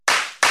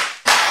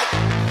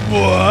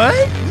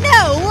What?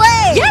 No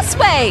way! Yes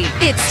way!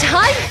 It's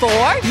time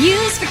for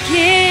News for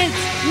Kids!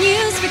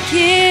 News for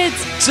Kids!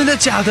 真的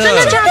假的？真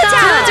的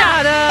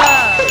假的？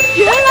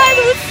原来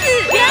如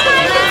此！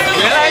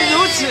原来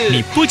如此！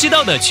你不知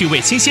道的趣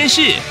味新鲜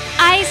事。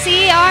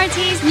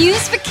ICRT's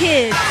News for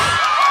Kids.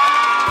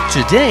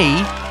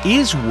 Today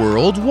is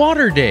World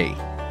Water Day.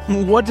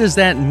 What does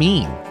that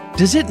mean?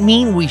 Does it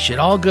mean we should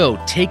all go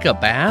take a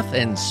bath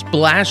and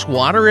splash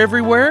water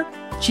everywhere?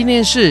 今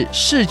天是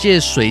世界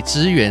水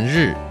资源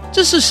日，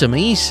这是什么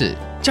意思？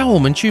叫我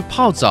们去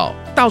泡澡，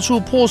到处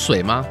泼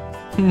水吗？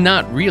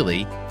 Not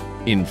really.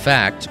 In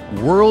fact,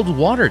 World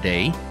Water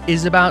Day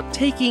is about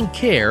taking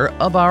care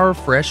of our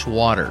fresh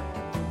water.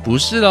 不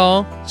是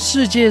咯，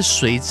世界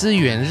水资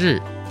源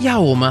日要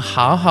我们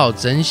好好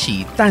珍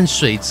惜淡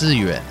水资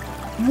源。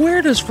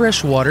Where does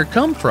fresh water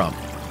come from?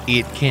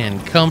 It can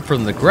come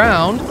from the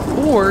ground,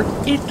 or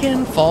it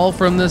can fall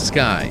from the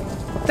sky.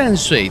 淡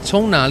水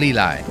从哪里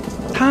来？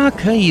它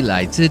可以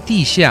来自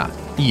地下，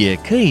也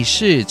可以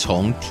是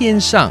从天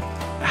上。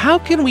How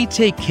can we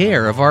take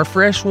care of our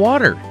fresh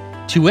water?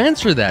 To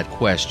answer that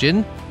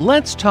question,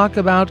 let's talk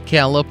about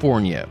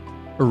California.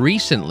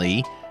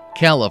 Recently,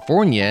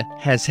 California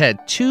has had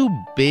two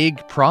big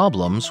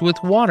problems with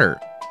water.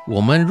 我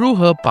们如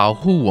何保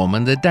护我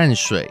们的淡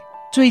水？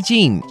最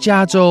近，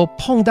加州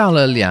碰到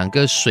了两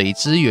个水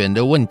资源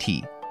的问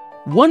题。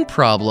One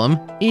problem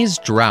is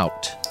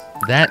drought.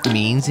 That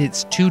means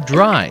it's too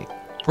dry.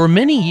 For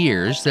many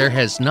years, there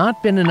has not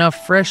been enough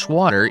fresh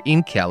water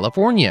in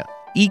California.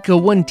 一个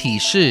问题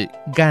是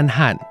干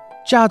旱。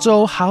加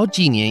州好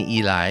几年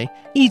以来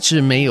一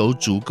直没有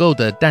足够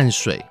的淡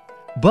水。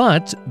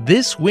But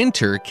this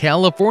winter,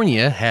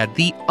 California had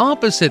the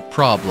opposite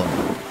problem.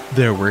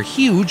 There were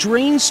huge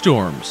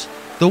rainstorms.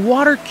 The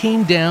water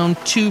came down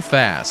too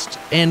fast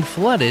and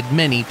flooded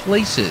many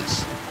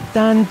places.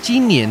 但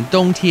今年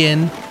冬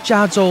天，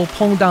加州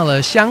碰到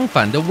了相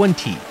反的问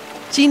题。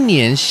今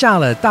年下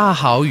了大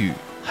豪雨，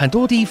很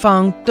多地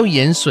方都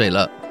淹水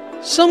了。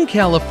Some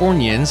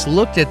Californians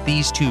looked at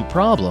these two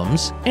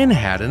problems and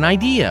had an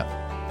idea.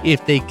 If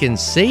they can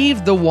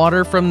save the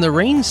water from the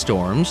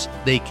rainstorms,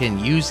 they can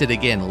use it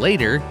again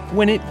later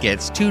when it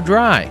gets too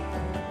dry.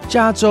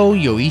 加州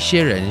有一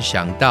些人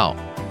想到，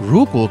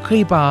如果可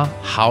以把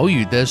豪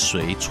雨的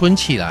水存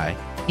起来，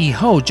以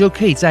后就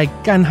可以在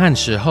干旱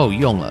时候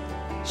用了。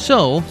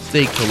So,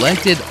 they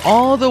collected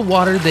all the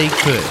water they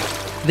could.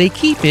 They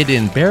keep it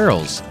in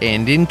barrels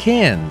and in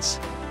cans.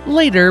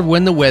 Later,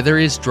 when the weather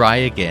is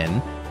dry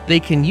again, they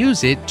can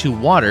use it to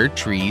water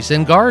trees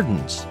and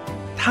gardens.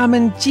 他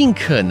们尽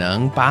可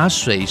能把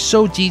水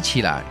收集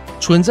起来，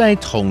存在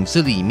桶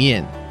子里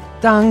面。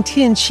当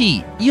天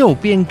气又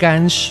变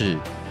干时，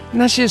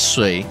那些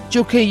水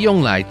就可以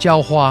用来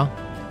浇花。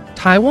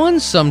Taiwan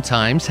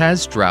sometimes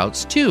has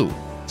droughts too.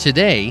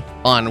 Today,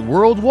 on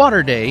World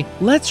Water Day,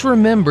 let's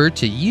remember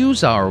to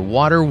use our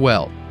water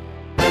well.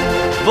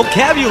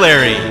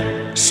 Vocabulary.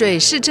 水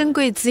是珍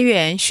贵资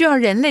源，需要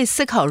人类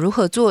思考如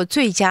何做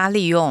最佳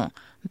利用。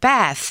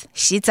Bath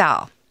洗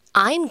澡。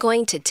I'm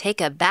going to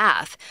take a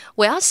bath.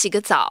 我要洗个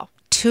澡。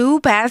Two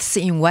baths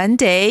in one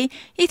day.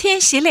 一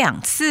天洗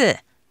2次。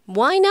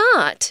Why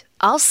not?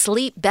 I'll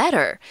sleep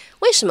better.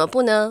 为什么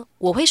不呢？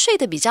我会睡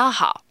得比较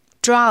好。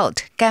Drought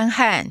干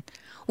旱。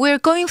We're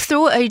going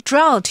through a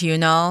drought, you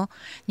know.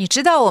 你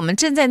知道我们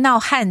正在闹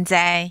旱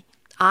灾。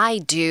I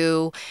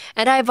do.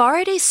 And I've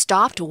already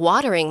stopped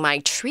watering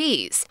my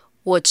trees.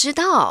 我知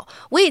道，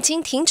我已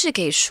经停止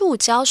给树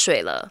浇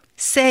水了。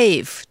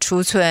Save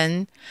储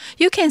存。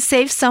You can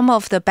save some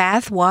of the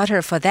bath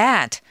water for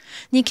that.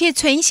 你可以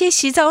存一些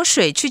洗澡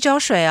水去浇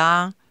水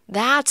啊。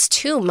That's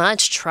too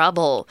much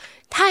trouble.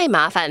 太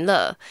麻烦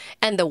了。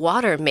And the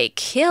water may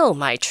kill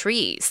my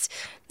trees.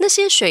 那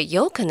些水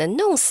有可能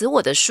弄死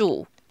我的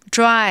树。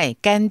Dry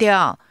干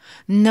掉。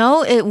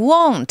No, it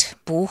won't.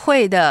 不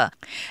会的。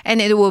And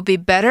it will be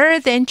better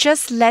than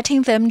just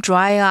letting them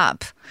dry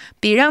up.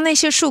 比让那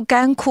些树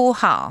干枯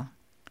好。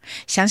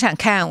想想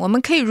看，我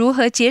们可以如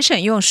何节省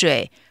用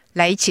水？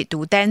来一起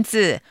读单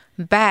字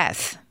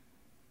bath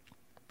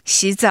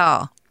洗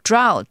澡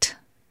drought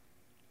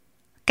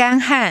干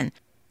旱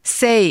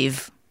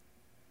save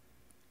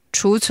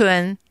储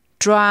存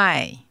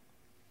dry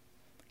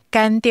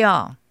干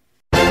掉。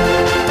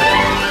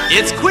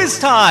 It's quiz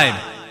time.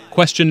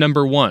 Question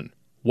number 1.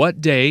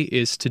 What day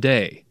is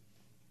today?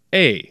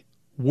 A.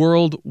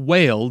 World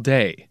Whale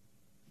Day.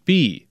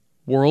 B.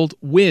 World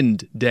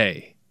Wind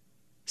Day.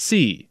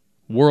 C.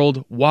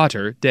 World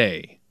Water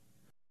Day.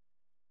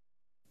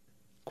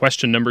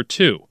 Question number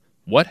 2.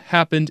 What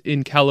happened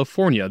in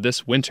California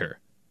this winter?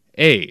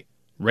 A.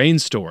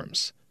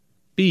 Rainstorms.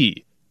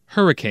 B.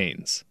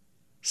 Hurricanes.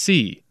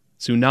 C.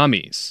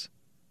 Tsunamis.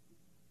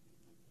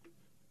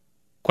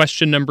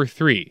 Question number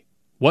 3.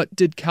 What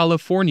did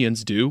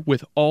Californians do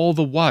with all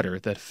the water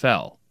that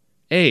fell?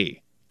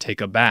 A.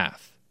 Take a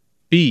bath.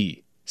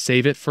 B.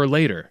 Save it for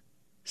later.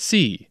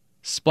 C.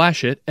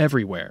 Splash it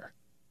everywhere.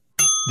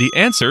 The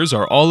answers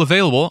are all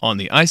available on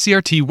the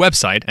ICRT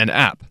website and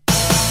app.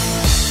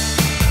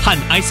 和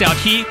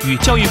ICRT 与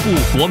教育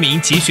部国民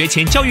及学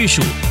前教育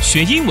署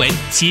学英文，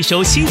吸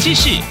收新知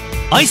识。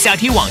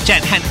ICRT 网站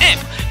和 App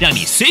让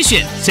你随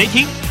选随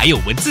听，还有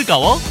文字稿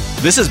哦。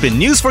This has been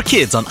News for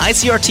Kids on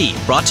ICRT,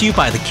 brought to you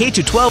by the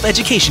K-12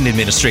 Education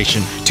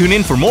Administration. Tune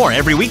in for more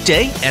every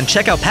weekday and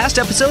check out past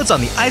episodes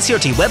on the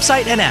ICRT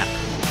website and app.